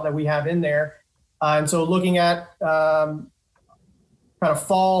Corn Belt that we have in there. And so looking at kind of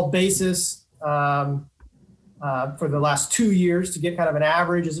fall basis for the last 2 years to get kind of an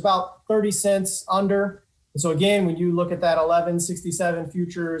average is about 30 cents under. And so again, when you look at that 11.67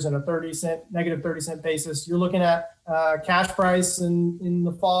 futures and a negative 30 cent basis, you're looking at cash price in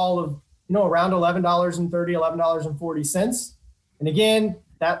the fall of around $11.30, $11.40. And again,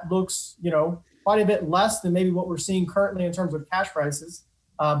 that looks quite a bit less than maybe what we're seeing currently in terms of cash prices.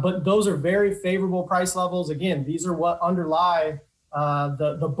 But those are very favorable price levels. Again, these are what underlie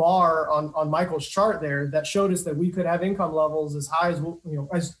the bar on Michael's chart there that showed us that we could have income levels as high as,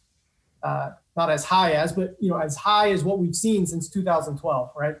 not as high as, but as high as what we've seen since 2012,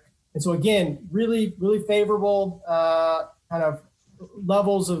 right? And so again, really, really favorable kind of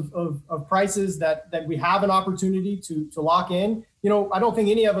levels of prices that we have an opportunity to lock in. I don't think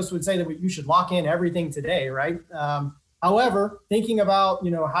any of us would say that you should lock in everything today, right? However, thinking about,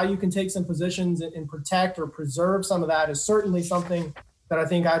 how you can take some positions and protect or preserve some of that is certainly something that I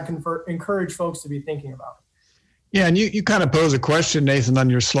think I'd encourage folks to be thinking about. Yeah, and you kind of pose a question, Nathan, on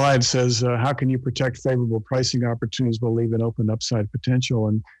your slide says, how can you protect favorable pricing opportunities while leaving open upside potential?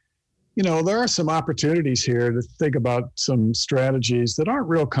 And, there are some opportunities here to think about some strategies that aren't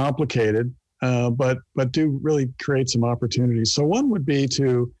real complicated, but do really create some opportunities. So one would be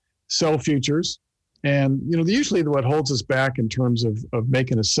to sell futures. And, usually what holds us back in terms of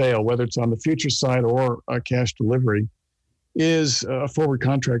making a sale, whether it's on the future side or a cash delivery, is a forward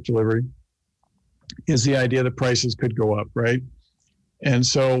contract delivery, is the idea that prices could go up, right? And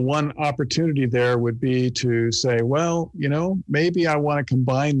so one opportunity there would be to say, well, maybe I want to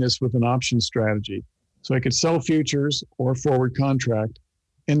combine this with an option strategy. So I could sell futures or forward contract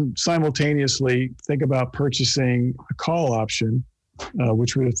and simultaneously think about purchasing a call option,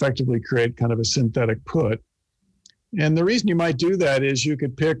 which would effectively create kind of a synthetic put. And the reason you might do that is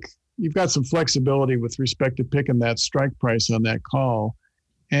you've got some flexibility with respect to picking that strike price on that call.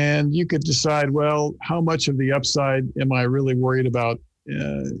 And you could decide, well, how much of the upside am I really worried about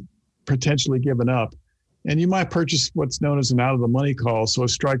potentially giving up? And you might purchase what's known as an out of the money call, so a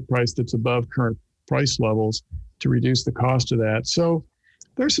strike price that's above current price levels to reduce the cost of that. So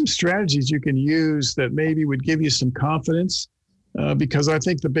there's some strategies you can use that maybe would give you some confidence, because I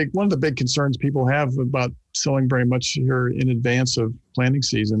think one of the big concerns people have about selling very much here in advance of planting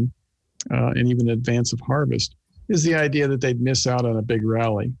season and even in advance of harvest is the idea that they'd miss out on a big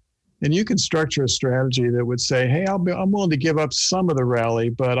rally. And you can structure a strategy that would say, hey, I'm willing to give up some of the rally,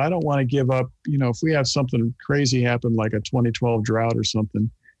 but I don't want to give up, if we have something crazy happen like a 2012 drought or something,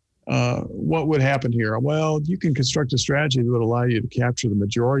 what would happen here? Well, you can construct a strategy that would allow you to capture the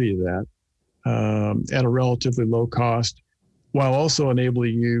majority of that at a relatively low cost, while also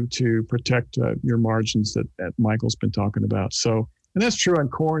enabling you to protect your margins that Michael's been talking about. So, and that's true on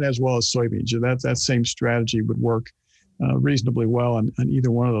corn as well as soybeans. That same strategy would work reasonably well on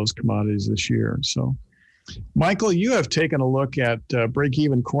either one of those commodities this year. So, Michael, you have taken a look at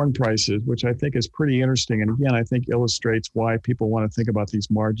break-even corn prices, which I think is pretty interesting. And again, I think illustrates why people want to think about these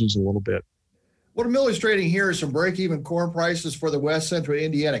margins a little bit. What I'm illustrating here is some break-even corn prices for the West Central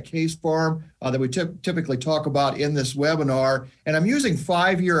Indiana case farm that we typically talk about in this webinar. And I'm using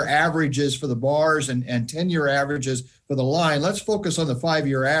 5-year averages for the bars and 10-year averages for the line. Let's focus on the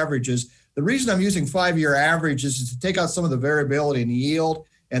 5-year averages. The reason I'm using 5-year averages is to take out some of the variability in yield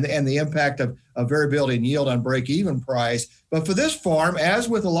and the impact of variability in yield on break-even price. But for this farm, as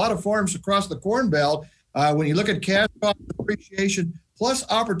with a lot of farms across the Corn Belt, when you look at cash cost depreciation plus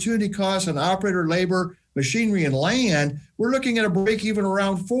opportunity costs on operator labor, machinery, and land, we're looking at a break-even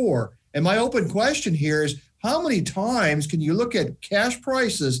around 4. And my open question here is, how many times can you look at cash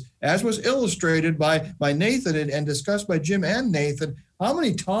prices, as was illustrated by Nathan and discussed by Jim and Nathan, how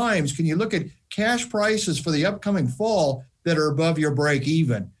many times can you look at cash prices for the upcoming fall that are above your break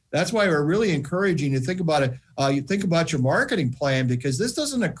even? That's why we're really encouraging you to think about it. You think about your marketing plan, because this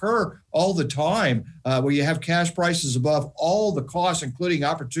doesn't occur all the time where you have cash prices above all the costs, including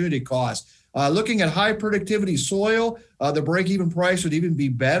opportunity costs. Looking at high productivity soil, the break-even price would even be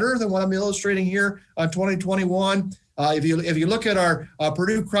better than what I'm illustrating here on 2021. If you look at our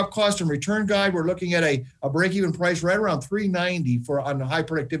Purdue crop cost and return guide, we're looking at a break-even price right around $3.90 on high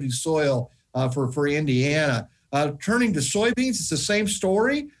productivity soil for Indiana. Turning to soybeans, it's the same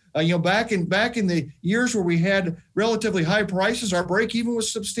story. Back in the years where we had relatively high prices, our break-even was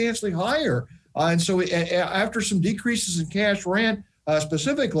substantially higher. And so after some decreases in cash rent,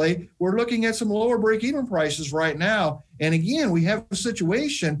 specifically, we're looking at some lower break-even prices right now. And again, we have a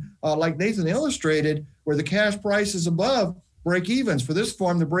situation like Nathan illustrated where the cash price is above break-evens. For this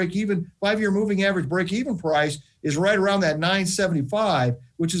farm, the break-even 5-year moving average break-even price is right around that $9.75,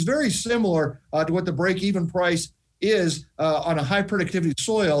 which is very similar to what the break-even price is on a high productivity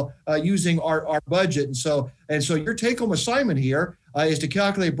soil using our budget. And so your take-home assignment here is to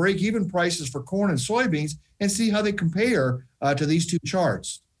calculate break-even prices for corn and soybeans and see how they compare to these two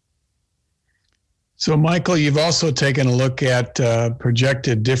charts. So, Michael, you've also taken a look at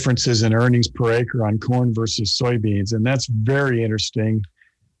projected differences in earnings per acre on corn versus soybeans, and that's very interesting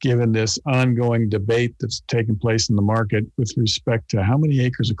given this ongoing debate that's taking place in the market with respect to how many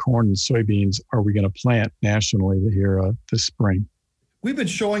acres of corn and soybeans are we going to plant nationally here this spring. We've been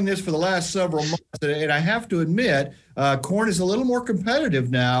showing this for the last several months, and I have to admit, corn is a little more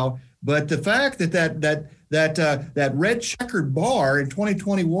competitive now. But the fact that red checkered bar in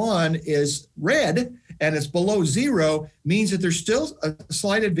 2021 is red and it's below zero means that there's still a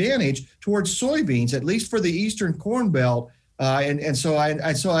slight advantage towards soybeans, at least for the Eastern Corn Belt. And so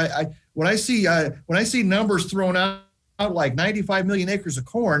when I see numbers thrown out like 95 million acres of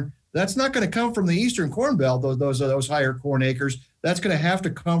corn, that's not going to come from the Eastern Corn Belt, those higher corn acres. That's going to have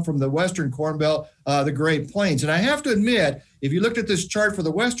to come from the Western Corn Belt, the Great Plains. And I have to admit, if you looked at this chart for the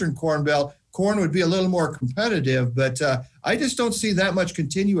Western Corn Belt, corn would be a little more competitive, but I just don't see that much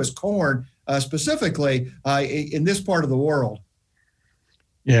continuous corn specifically in this part of the world.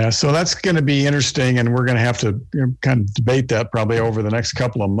 Yeah, so that's going to be interesting, and we're going to have to kind of debate that probably over the next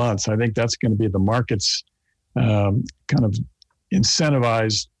couple of months. I think that's going to be the market's kind of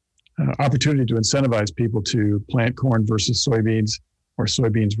incentivized opportunity to incentivize people to plant corn versus soybeans or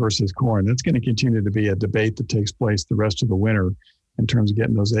soybeans versus corn. That's going to continue to be a debate that takes place the rest of the winter in terms of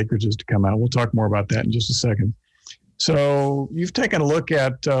getting those acreages to come out. We'll talk more about that in just a second. So you've taken a look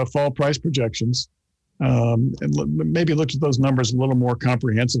at fall price projections and maybe looked at those numbers a little more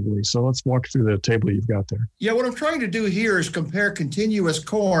comprehensively. So let's walk through the table you've got there. Yeah, what I'm trying to do here is compare continuous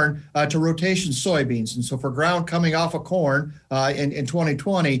corn to rotation soybeans. And so for ground coming off of corn in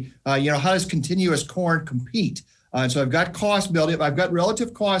 2020, how does continuous corn compete? So I've got cost built in. I've got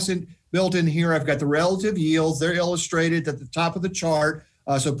relative costs built in here. I've got the relative yields. They're illustrated at the top of the chart.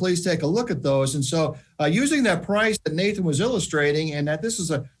 So please take a look at those. And so using that price that Nathan was illustrating, and that this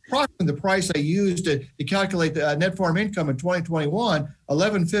is approximately the price I used to calculate the net farm income in 2021,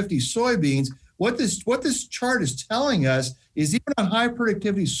 1150 soybeans. What this chart is telling us is even on high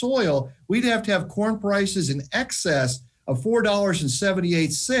productivity soil, we'd have to have corn prices in excess of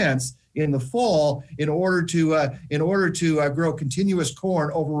 $4.78 in the fall in order to grow continuous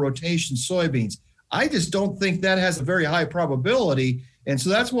corn over rotation soybeans. I just don't think that has a very high probability. And so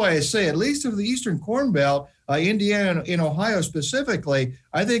that's why I say, at least of the Eastern Corn Belt, Indiana and Ohio specifically,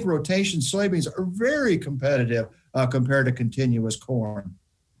 I think rotation soybeans are very competitive compared to continuous corn.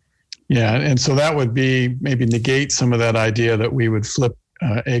 Yeah, and so that would be maybe negate some of that idea that we would flip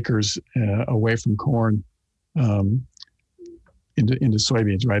acres away from corn into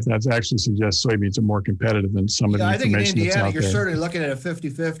soybeans, right? That actually suggests soybeans are more competitive than some of the information that's out there. I think in Indiana, you're certainly looking at a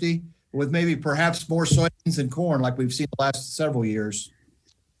 50-50 with maybe perhaps more soybeans than corn like we've seen the last several years.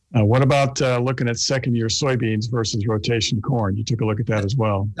 What about looking at second-year soybeans versus rotation corn? You took a look at that as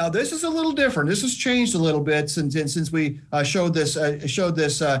well. Now, this is a little different. This has changed a little bit since we showed this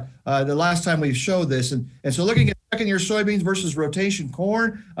the last time we showed this. And so looking at second-year soybeans versus rotation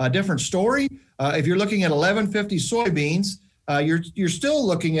corn, different story. If you're looking at 1150 soybeans, you're still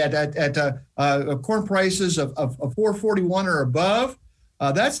looking at corn prices of 441 or above.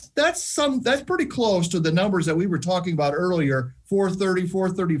 That's pretty close to the numbers that we were talking about earlier, 430,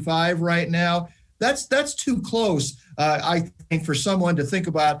 435 right now. That's too close, I think, for someone to think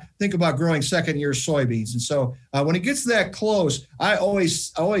about growing second-year soybeans. And so when it gets that close, I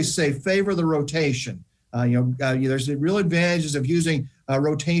always say favor the rotation. There's the real advantages of using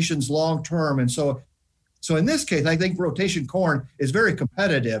rotations long term, and so in this case, I think rotation corn is very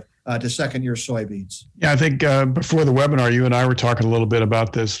competitive to second-year soybeans. Yeah, I think before the webinar, you and I were talking a little bit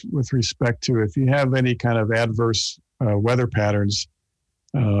about this with respect to if you have any kind of adverse weather patterns,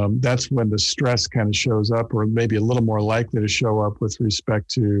 that's when the stress kind of shows up, or maybe a little more likely to show up with respect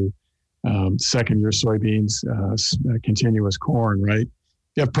to second-year soybeans, continuous corn, right?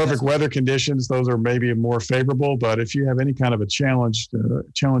 If you have perfect weather conditions, those are maybe more favorable, but if you have any kind of a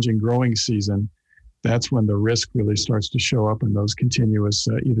challenging growing season, that's when the risk really starts to show up in those continuous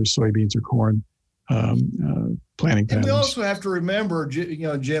either soybeans or corn planting patterns. And we also have to remember,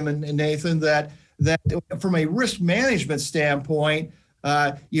 Jim and Nathan, that from a risk management standpoint,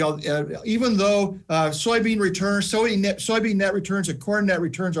 even though soybean net returns and corn net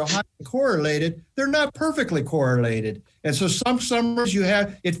returns are highly correlated, they're not perfectly correlated. And so some summers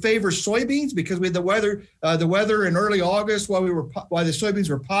it favors soybeans because with the weather in early August while the soybeans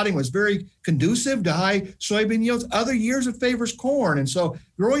were potting was very conducive to high soybean yields. Other years it favors corn. And so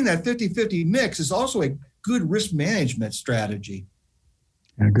growing that 50-50 mix is also a good risk management strategy.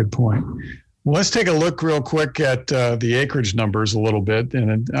 Yeah, good point. Well, let's take a look real quick at the acreage numbers a little bit.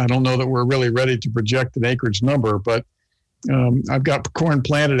 And I don't know that we're really ready to project an acreage number, but I've got corn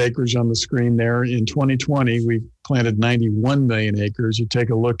planted acreage on the screen there. In 2020, we planted 91 million acres. You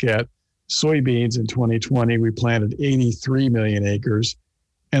take a look at soybeans in 2020, we planted 83 million acres.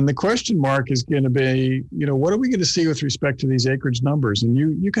 And the question mark is going to be, what are we going to see with respect to these acreage numbers? And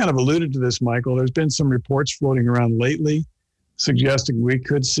you kind of alluded to this, Michael. There's been some reports floating around lately suggesting we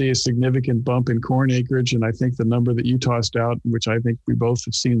could see a significant bump in corn acreage. And I think the number that you tossed out, which I think we both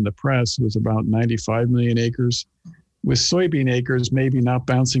have seen in the press, was about 95 million acres, with soybean acres maybe not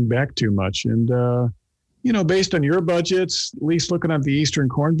bouncing back too much. And, based on your budgets, at least looking at the Eastern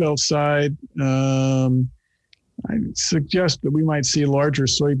Corn Belt side, I suggest that we might see larger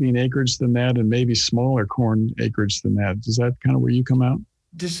soybean acreage than that and maybe smaller corn acreage than that. Is that kind of where you come out?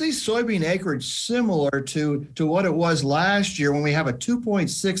 To see soybean acreage similar to what it was last year when we have a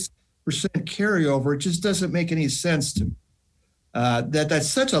 2.6% carryover, it just doesn't make any sense to me. That's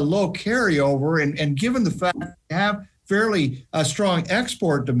such a low carryover, and given the fact that we have fairly strong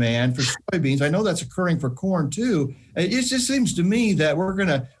export demand for soybeans, I know that's occurring for corn too. It just seems to me that we're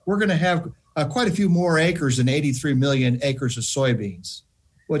gonna have quite a few more acres than 83 million acres of soybeans.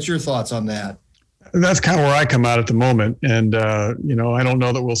 What's your thoughts on that? That's kind of where I come out at the moment. And, I don't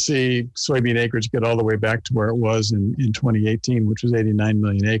know that we'll see soybean acreage get all the way back to where it was in 2018, which was 89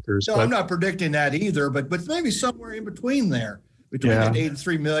 million acres. No, I'm not predicting that either, but maybe somewhere in between there, between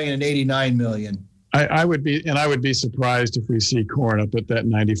 83 million and 89 million. I would be surprised if we see corn up at that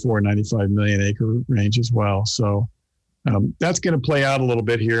 94, 95 million acre range as well. So that's going to play out a little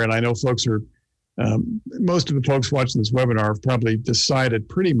bit here. And I know folks are, most of the folks watching this webinar have probably decided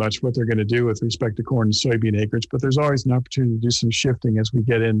pretty much what they're going to do with respect to corn and soybean acreage, but there's always an opportunity to do some shifting as we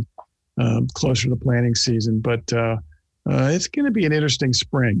get in closer to planting season. But it's going to be an interesting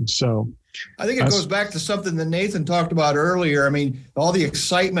spring. So I think it goes back to something that Nathan talked about earlier. I mean, all the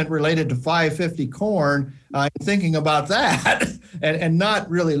excitement related to 550 corn, thinking about that and not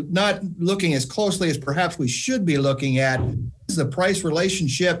looking as closely as perhaps we should be looking at the price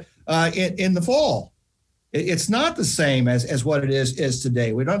relationship in the fall. It's not the same as what it is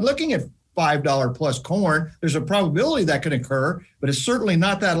today. We're not looking at $5 plus corn. There's a probability that can occur, but it's certainly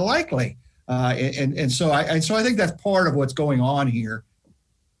not that likely. So I think that's part of what's going on here.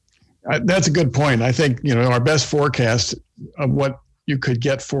 That's a good point. I think, our best forecast of what you could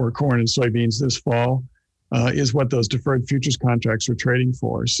get for corn and soybeans this fall is what those deferred futures contracts are trading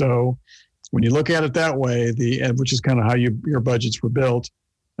for. So when you look at it that way, which is kind of how your budgets were built,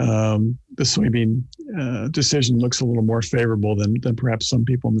 the soybean decision looks a little more favorable than perhaps some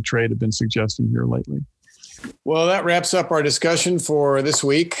people in the trade have been suggesting here lately. Well, that wraps up our discussion for this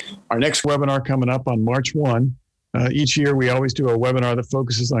week. Our next webinar coming up on March 1. Each year, we always do a webinar that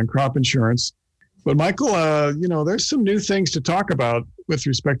focuses on crop insurance. But Michael, there's some new things to talk about with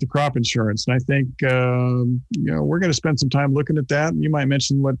respect to crop insurance. And I think, we're going to spend some time looking at that. And you might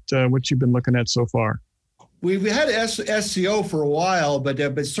mention what you've been looking at so far. We've had SCO for a while,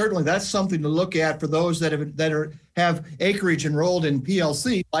 but certainly that's something to look at for those that have acreage enrolled in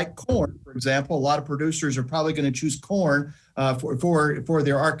PLC, like corn, for example. A lot of producers are probably going to choose corn for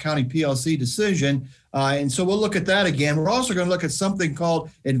their Ark County PLC decision. And so we'll look at that again. We're also going to look at something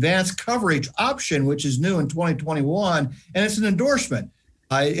called Advanced Coverage Option, which is new in 2021, and it's an endorsement.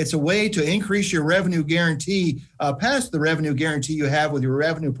 It's a way to increase your revenue guarantee past the revenue guarantee you have with your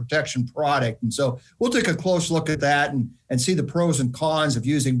revenue protection product. And so we'll take a close look at that and see the pros and cons of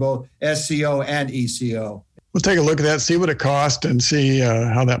using both SCO and ECO. We'll take a look at that, see what it costs, and see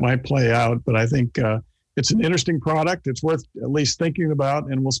how that might play out. But I think it's an interesting product. It's worth at least thinking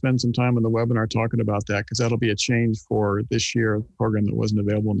about, and we'll spend some time on the webinar talking about that because that'll be a change for this year, a program that wasn't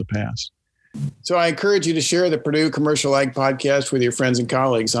available in the past. So I encourage you to share the Purdue Commercial Ag Podcast with your friends and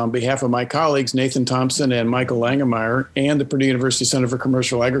colleagues. On behalf of my colleagues, Nathan Thompson and Michael Langemeier, and the Purdue University Center for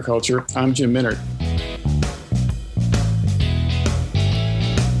Commercial Agriculture, I'm Jim Mintert.